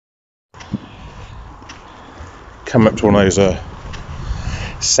come up to one of those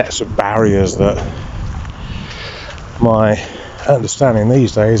sets of barriers that my understanding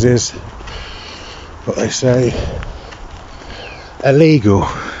these days is what they say illegal.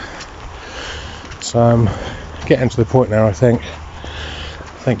 So I'm getting to the point now, I think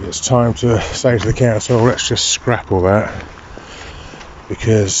it's time to say to the council, let's just scrap all that,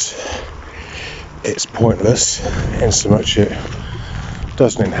 because it's pointless in so much it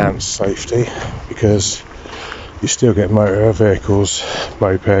doesn't enhance safety, because you still get motor vehicles,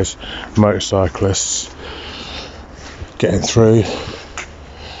 mopeds, motorcyclists getting through,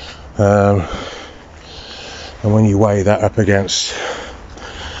 and when you weigh that up against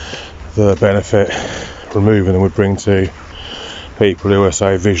the benefit removing them would bring to people who are,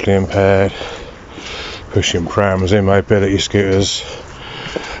 say, visually impaired, pushing prams in mobility scooters,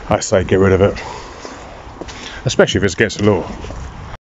 I say get rid of it, especially if it's against the law.